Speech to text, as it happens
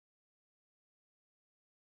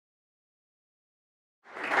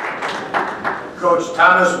Coach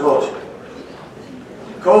Thomas Wilcher.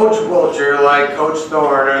 Coach Wilcher, like Coach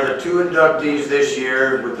Thorne, are the two inductees this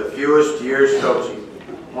year with the fewest years coaching,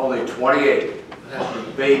 only 28,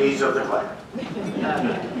 the babies of the class.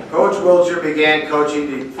 Coach Wilcher began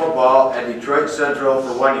coaching football at Detroit Central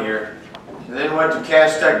for 1 year, and then went to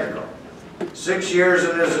Cass Technical. 6 years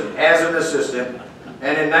as an assistant,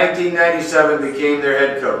 and in 1997 became their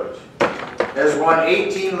head coach. Has won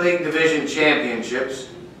 18 League Division championships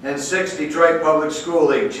and 6 Detroit Public School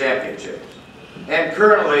League championships, and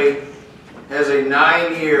currently has a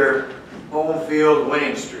 9-year home field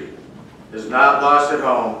winning streak. Has not lost at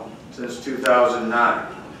home since 2009.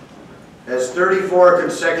 Has 34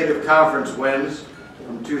 consecutive conference wins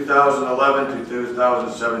from 2011 to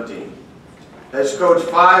 2017. Has coached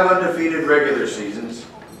 5 undefeated regular seasons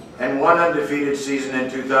and 1 undefeated season in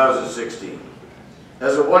 2016.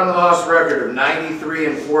 Has a 1-loss record of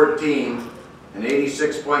 93-14 and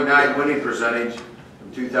 86.9 winning percentage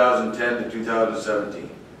from 2010 to 2017.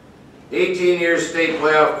 18 years state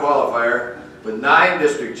playoff qualifier with 9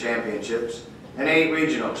 district championships and 8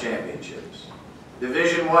 regional championships.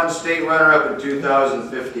 Division I state runner-up in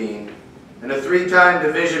 2015 and a 3-time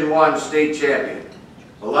Division I state champion,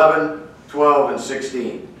 11, 12, and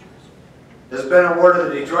 16. Has been awarded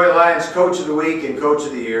the Detroit Lions Coach of the Week and Coach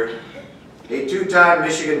of the Year, a 2-time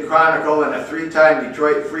Michigan Chronicle and a 3-time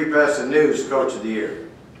Detroit Free Press and News Coach of the Year.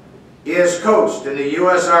 He has coached in the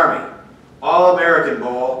U.S. Army All-American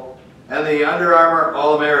Bowl and the Under Armour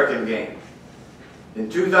All-American Game. In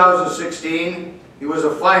 2016, he was a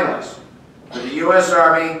finalist for the U.S.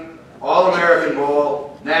 Army All-American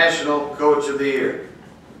Bowl National Coach of the Year.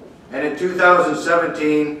 And in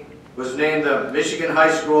 2017, was named the Michigan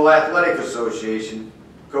High School Athletic Association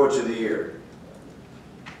Coach of the Year.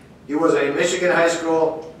 He was a Michigan High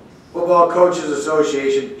School Football Coaches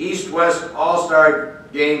Association East-West All-Star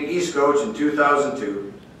Game East Coach in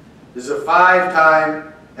 2002. Is a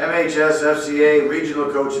 5-time MHSFCA Regional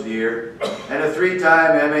Coach of the Year and a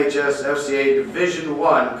 3-time MHSFCA Division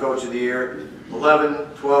I Coach of the Year, 11,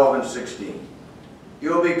 12, and 16. He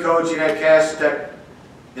will be coaching at Cass Tech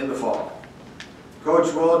in the fall.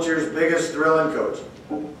 Coach Wilcher's biggest thrill in coaching.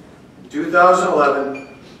 In 2011,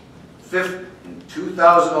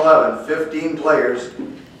 15 players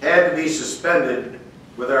had to be suspended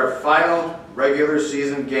with our final regular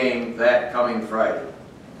season game that coming Friday.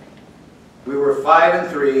 We were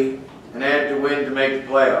 5-3 and had to win to make the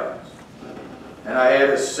playoffs. And I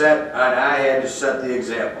had to set the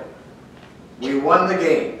example. We won the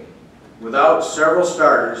game without several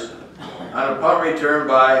starters on a punt return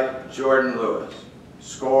by Jordan Lewis.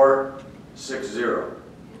 Score 6-0.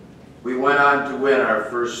 We went on to win our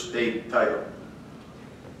first state title.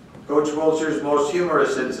 Coach Wilcher's most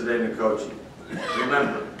humorous incident in coaching.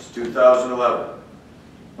 Remember, it's 2011.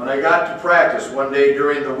 When I got to practice one day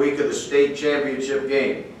during the week of the state championship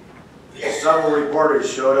game, several reporters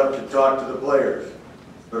showed up to talk to the players,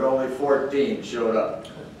 but only 14 showed up,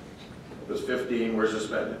 because 15 were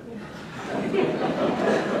suspended.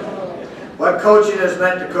 What coaching has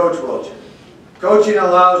meant to Coach Wilcher. Coaching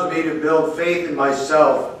allows me to build faith in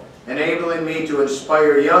myself, enabling me to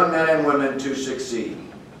inspire young men and women to succeed,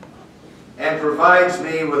 and provides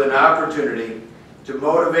me with an opportunity to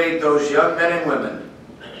motivate those young men and women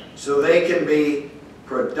so they can be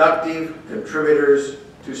productive contributors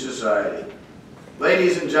to society.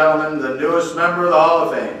 Ladies and gentlemen, the newest member of the Hall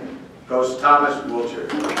of Fame, Coach Thomas Wilcher.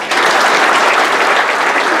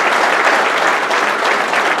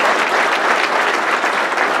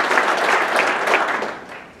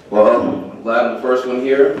 Well, I'm glad I'm the first one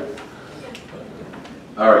here.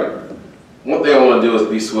 All right. One thing I want to do is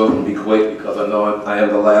be swift and be quick because I know I am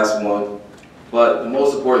the last one. But the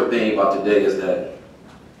most important thing about today is that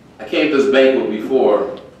I came to this banquet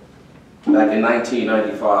before, back in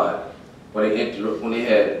 1995, when they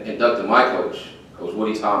had inducted my coach, Coach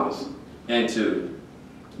Woody Thomas, into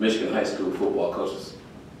Michigan High School Football Coaches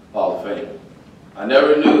Hall of Fame. I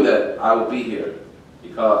never knew that I would be here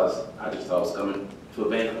because I just thought I was coming to a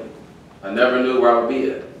banquet. I never knew where I would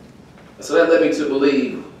be at. And so that led me to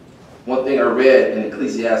believe one thing I read in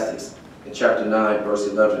Ecclesiastes in chapter 9, verse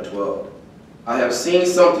 11 and 12. I have seen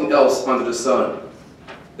something else under the sun.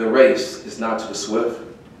 The race is not to the swift,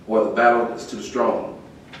 or the battle is to the strong.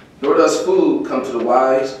 Nor does food come to the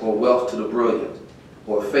wise, or wealth to the brilliant,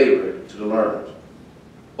 or favor to the learned.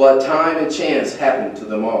 But time and chance happen to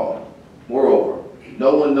them all. Moreover,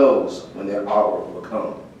 no one knows when their hour will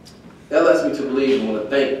come. That lets me to believe and want to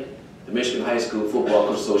thank the Michigan High School Football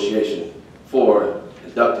Coach Association for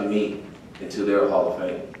inducting me into their Hall of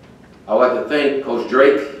Fame. I would like to thank Coach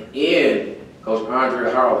Drake and Coach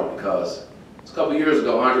Andre Harlan because A couple years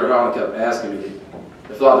ago, Andre Holland kept asking me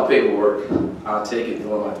to fill out the paperwork. I'll take it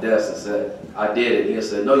on my desk and said, I did it. He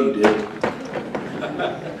said, no, you didn't.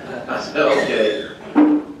 I said, okay,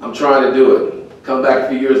 I'm trying to do it. Come back a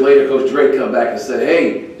few years later, Coach Drake come back and said,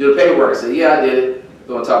 hey, do the paperwork. I said, yeah, I did it.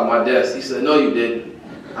 Go on top of my desk. He said, no, you didn't.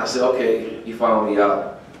 I said, okay, you found me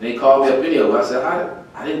out. And he called me up anyway. I said,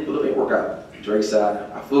 I didn't put the paperwork out. Drake said,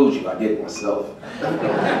 I fooled you. I did it myself.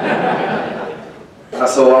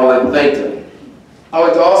 So I would like to thank them. I would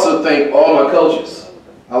like to also thank all my coaches.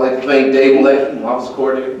 I would like to thank Dave Millett, my office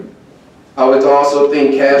coordinator. I would like to also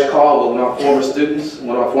thank Cash Caldwell, one of my former students,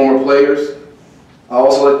 one of my former players. I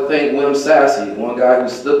also like to thank William Sassy, one guy who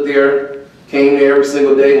stood there, came there every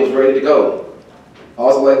single day and was ready to go. I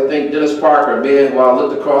also like to thank Dennis Parker, a man who I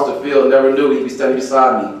looked across the field and never knew he'd be standing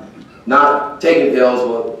beside me. Not taking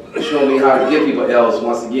L's, but showing me how to give people L's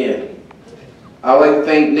once again. I would like to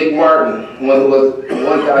thank Nick Martin,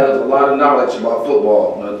 one guy who has a lot of knowledge about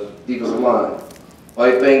football on the defensive line. I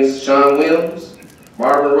would like to thank Sean Williams,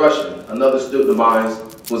 Marvin Russian, another student of mine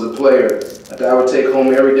who was a player that I would take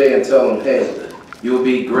home every day and tell him, hey, you will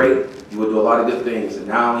be great, you will do a lot of good things. And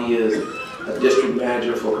now he is a district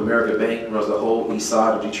manager for Comerica Bank, runs the whole east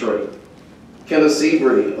side of Detroit. Kenneth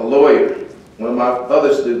Seabury, a lawyer, one of my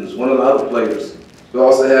other students, one of the other players. We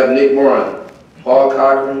also have Nick Moran, Paul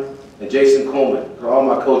Cochran, and Jason Coleman. For all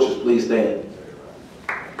my coaches, please stand.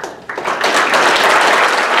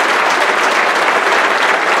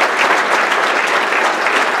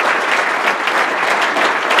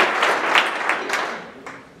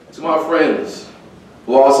 To my friends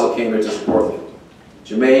who also came here to support me.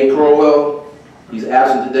 Jermaine Crowell, he's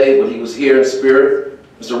absent today, but he was here in spirit.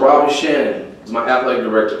 Mr. Robin Shannon is my athletic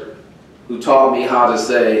director, who taught me how to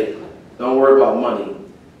say, don't worry about money,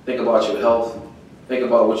 think about your health, think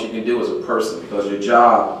about what you can do as a person, because your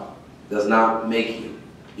job does not make you.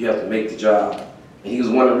 You have to make the job. And he was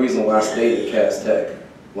one of the reasons why I stayed at Cass Tech, as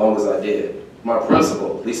long as I did. My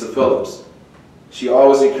principal, Lisa Phillips, she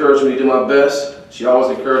always encouraged me to do my best. She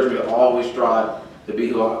always encouraged me to always strive to be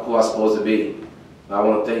who I'm supposed to be. And I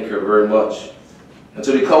want to thank her very much. And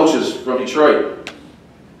to the coaches from Detroit,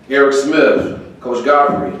 Eric Smith, Coach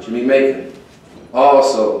Godfrey, Jimmy Macon,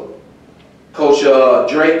 also Coach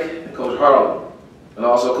Drake and Coach Harlan, and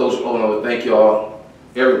also Coach Owen. I would thank you all,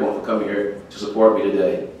 everyone, for coming here to support me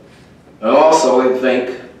today. And also I'd like to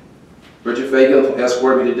thank Bridget Fagan for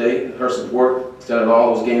escorting me today, her support, standing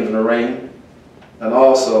all those games in the rain. And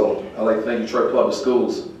also, I'd like to thank Detroit Public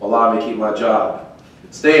Schools for allowing me to keep my job.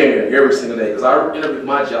 Staying here every single day, because I interviewed for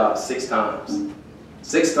my job 6 times.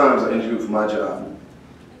 6 times I interviewed for my job.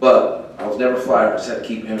 But I was never fired. I just had to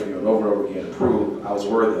keep interviewing over and over again to prove I was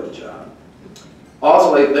worthy of the job.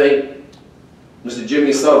 Also, I'd like to thank Mr.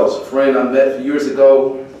 Jimmy Suttles, a friend I met a few years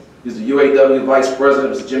ago. He's the UAW Vice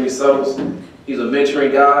President, Mr. Jimmy Suttles. He's a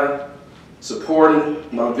mentoring guy, supporting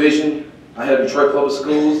my vision. I had Detroit Public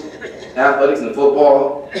Schools, athletics and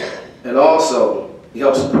football, and also he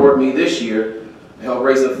helped support me this year and help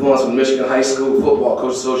raise influence from Michigan High School Football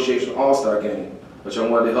Coach Association All-Star Game, which I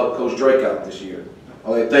wanted to help Coach Drake out this year. I'd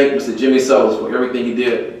like to thank Mr. Jimmy Suttles for everything he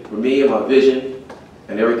did for me and my vision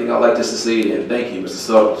and everything I'd like to succeed in. Thank you, Mr.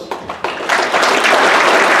 Suttles.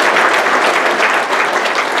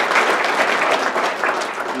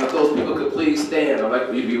 And if those people could please stand, I'd like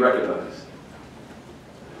for you to be recognized.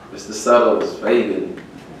 Mr. Suttles, Fagan,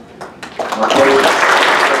 my coach.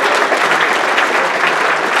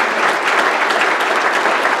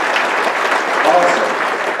 Also,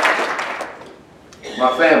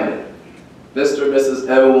 my family, Mr. and Mrs.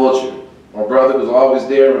 Evan Wilcher, my brother was always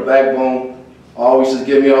there, my backbone, always just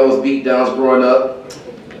give me all those beat downs growing up,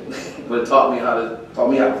 but it taught me how to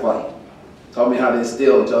fight, taught me how to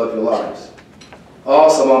instill into other people's lives.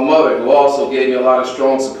 Also, my mother, who also gave me a lot of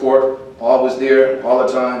strong support, always there, all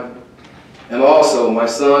the time. And also, my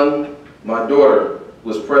son, my daughter,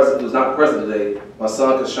 who's not present today, my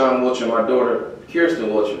son, Kashawn Wilcher, and my daughter, Kirsten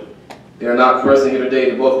Wilcher. They are not present here today.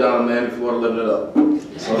 They're both down in Miami, Florida, living it up.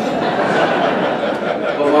 So,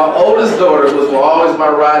 but my oldest daughter was always my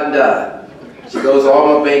ride and die. She goes to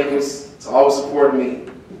all my banquets, is always supporting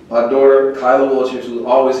me. My daughter, Kyla Wilcher, who's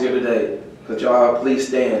always here today. Could y'all please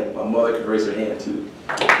stand? My mother could raise her hand too.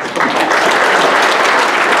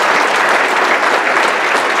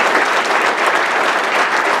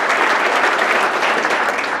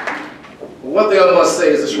 One thing I must say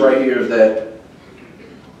is this right here is that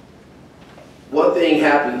one thing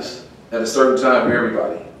happens at a certain time for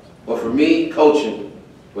everybody. But for me, coaching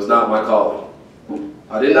was not my calling.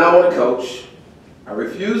 I did not want to coach. I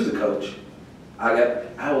refused to coach.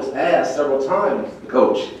 I was asked several times to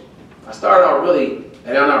coach. I started out really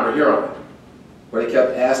at Ann Arbor Huron. But they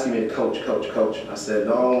kept asking me to coach, coach, coach. I said,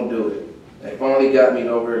 no, I won't do it. They finally got me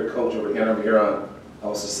over here to coach over here on. I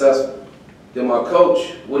was successful. Then my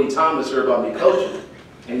coach, Woody Thomas, heard about me coaching.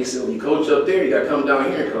 And he said, well, you coach up there, you gotta come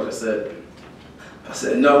down here and coach. I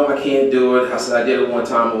said, no, I can't do it. I said, I did it one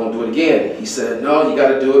time, I won't do it again. He said, no, you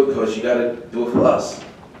gotta do it because you gotta do it for us.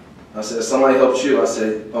 I said, somebody helped you. I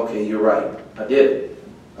said, okay, you're right. I did it.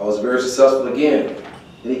 I was very successful again.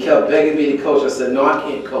 And he kept begging me to coach. I said, no, I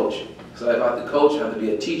can't coach. So if I have to coach, I have to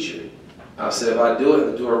be a teacher. I said, if I do it, I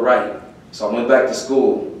have to do it right. So I went back to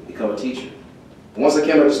school, become a teacher. Once I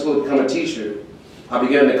came back to school to become a teacher, I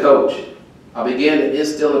began to coach. I began to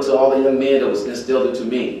instill into all the young men that was instilled into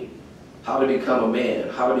me how to become a man,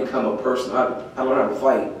 how to become a person, how to learn how to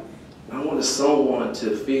fight. I wanted someone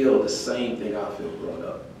to feel the same thing I feel growing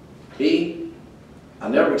up. Me, I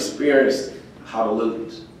never experienced how to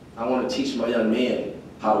lose. I want to teach my young men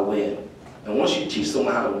how to win. And once you teach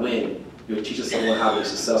someone how to win, you're teaching someone how to be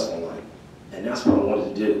successful in life. And that's what I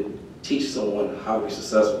wanted to do, teach someone how to be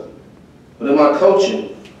successful. But in my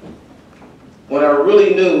coaching, when I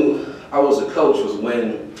really knew I was a coach was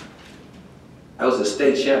when I was a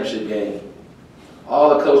state championship game.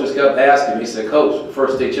 All the coaches kept asking me, he said, Coach, the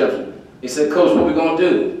first state championship. He said, Coach, what are we going to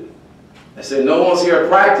do? I said, no one's here at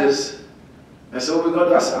practice. I said, what are we going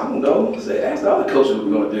to do? I said, I don't know. I said, ask the other coaches what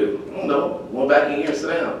we're going to do. I don't know. Go back in here and sit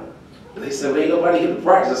down. They said, well, ain't nobody here to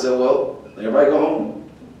practice. I said, well, everybody go home.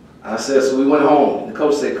 I said, so we went home. The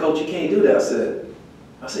coach said, Coach, you can't do that.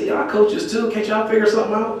 I said, y'all coaches too. Can't y'all figure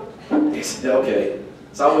something out? He said, okay.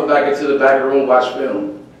 So I went back into the back room, watched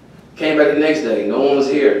film. Came back the next day. No one was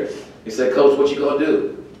here. He said, Coach, what you going to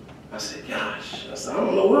do? I said, gosh. I said, I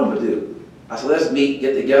don't know what I'm going to do. I said, let's meet,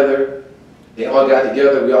 get together. They all got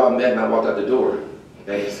together. We all met, and I walked out the door.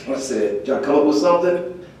 I said, y'all come up with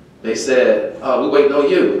something? They said, we waiting on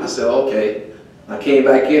you. I said, okay. I came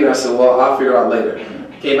back in, and I said, well, I'll figure it out later.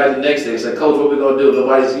 Came back the next day, said, Coach, what we going to do?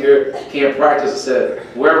 Nobody's here, can't practice. I said,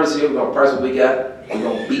 whoever's here, we're going to practice what we got. We're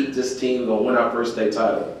going to beat this team, we're going to win our first state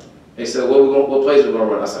title. They said, what plays we going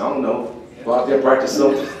to run? I said, I don't know. Go out there and practice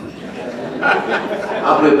something.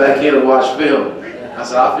 I went back in and watched film. I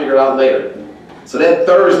said, I'll figure it out later. So that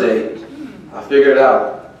Thursday, I figured it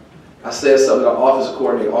out. I said something the office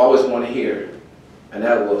coordinator always wanted to hear, and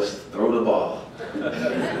that was, throw the ball.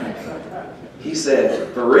 He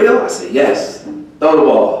said, for real? I said, yes, throw the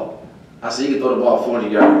ball. I said, you can throw the ball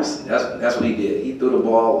 400 yards. That's what he did. He threw the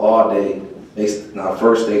ball all day in our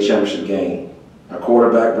first state championship game. Our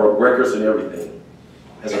quarterback broke records and everything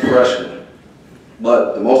as a freshman.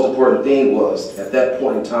 But the most important thing was, at that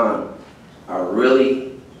point in time, I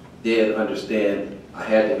really did understand I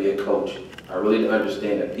had to be a coach. I really did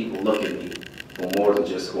understand that people look at me for more than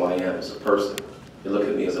just who I am as a person. They look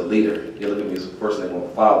at me as a leader. They look at me as a person they want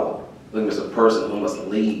to follow. They look at me as a person who must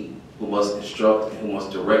lead, who must instruct, and who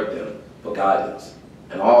must direct them for guidance.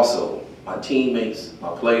 And also, my teammates,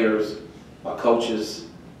 my players, my coaches,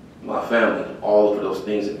 my family, all look for those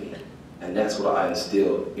things in me. And that's what I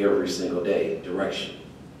instilled every single day, direction.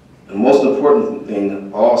 And the most important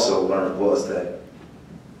thing I also learned was that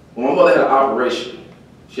when my mother had an operation,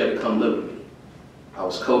 she had to come live with me. I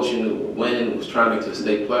was coaching, we were winning, was trying to make it to the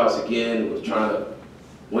state playoffs again, was trying to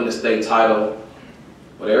win the state title,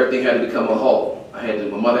 but everything had to become a halt. My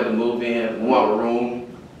mother had to move in, move out of my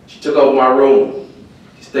room. She took over my room.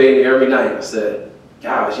 She stayed there every night. I said,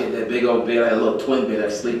 God, she had that big old bed, I had a little twin bed I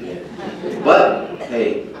sleep in. But,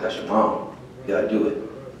 hey, that's your mom. You gotta do it.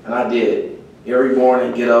 And I did. Every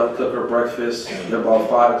morning, get up, cook her breakfast, get about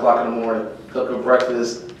 5 o'clock in the morning, cook her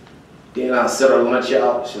breakfast. Then I set her lunch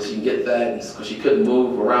out so she can get that, because she couldn't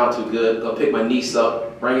move around too good. Go pick my niece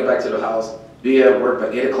up, bring her back to the house, be at work by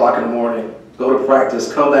 8 o'clock in the morning, go to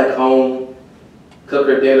practice, come back home, cook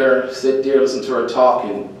her dinner, sit there, listen to her talk,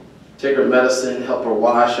 and take her medicine, help her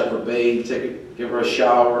wash, help her bathe, give her a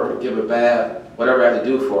shower, give her a bath, whatever I had to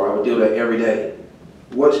do for her, I would do that every day.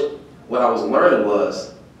 What I was learning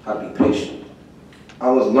was how to be patient. I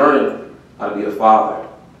was learning how to be a father.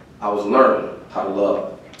 I was learning how to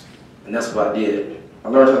love. And that's what I did. I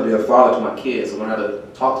learned how to be a father to my kids. I learned how to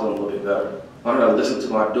talk to them a little bit better. I learned how to listen to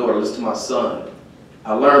my daughter, listen to my son.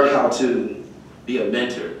 I learned how to be a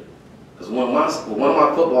mentor. Because one of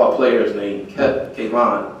my football players named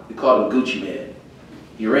Kayvon, we called him Gucci Man.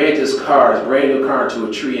 He ran his brand new car into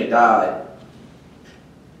a tree and died.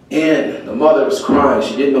 And the mother was crying.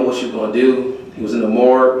 She didn't know what she was going to do. He was in the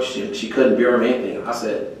morgue. She couldn't bury him anything. I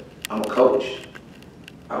said, I'm a coach.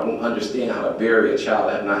 I don't understand how to bury a child.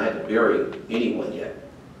 I have not had to bury anyone yet.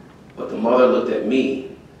 But the mother looked at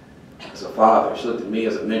me as a father. She looked at me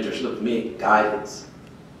as a mentor. She looked at me as guidance.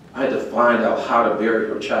 I had to find out how to bury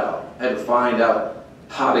her child. I had to find out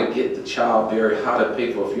how to get the child buried, how to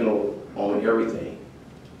pay for a funeral home and everything.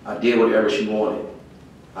 I did whatever she wanted.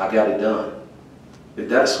 I got it done. But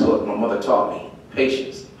that's what my mother taught me,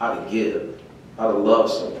 patience, how to give, how to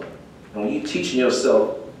love someone. And when you're teaching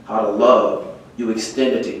yourself how to love, you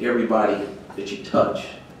extend it to everybody that you touch.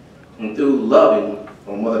 And through loving,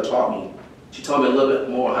 my mother taught me, she taught me a little bit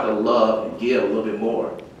more how to love and give a little bit more.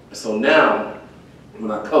 And so now,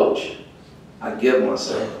 when I coach, I give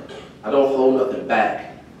myself. I don't hold nothing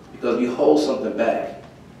back, because if you hold something back,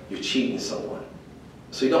 you're cheating someone.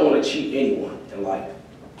 So you don't want to cheat anyone in life.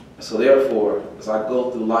 And so therefore, as I go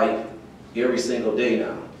through life every single day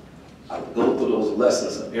now, I go through those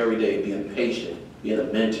lessons of every day, being patient, being a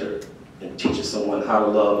mentor, and teaching someone how to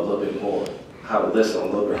love a little bit more, how to listen a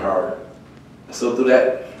little bit harder. And so through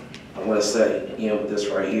that, I want to say, and end with this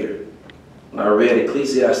right here. When I read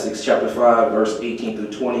Ecclesiastes chapter 5, verse 18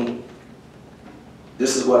 through 20,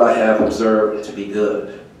 this is what I have observed to be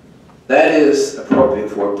good. That is appropriate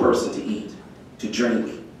for a person to eat, to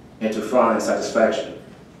drink, and to find satisfaction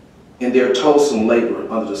in their toilsome labor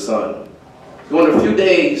under the sun. During the few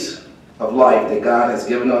days of life that God has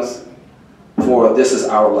given us, for this is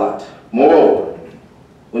our lot. Moreover,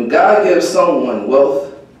 when God gives someone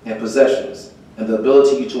wealth and possessions and the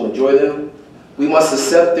ability to enjoy them, we must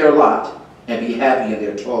accept their lot and be happy in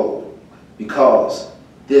their toil, because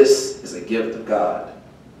this is a gift of God.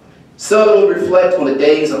 Seldom we reflect on the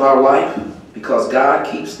days of our life, because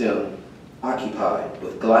God keeps them occupied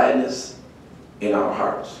with gladness in our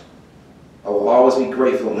hearts. I will always be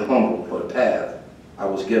grateful and humble for the path I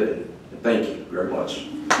was given. And thank you very much.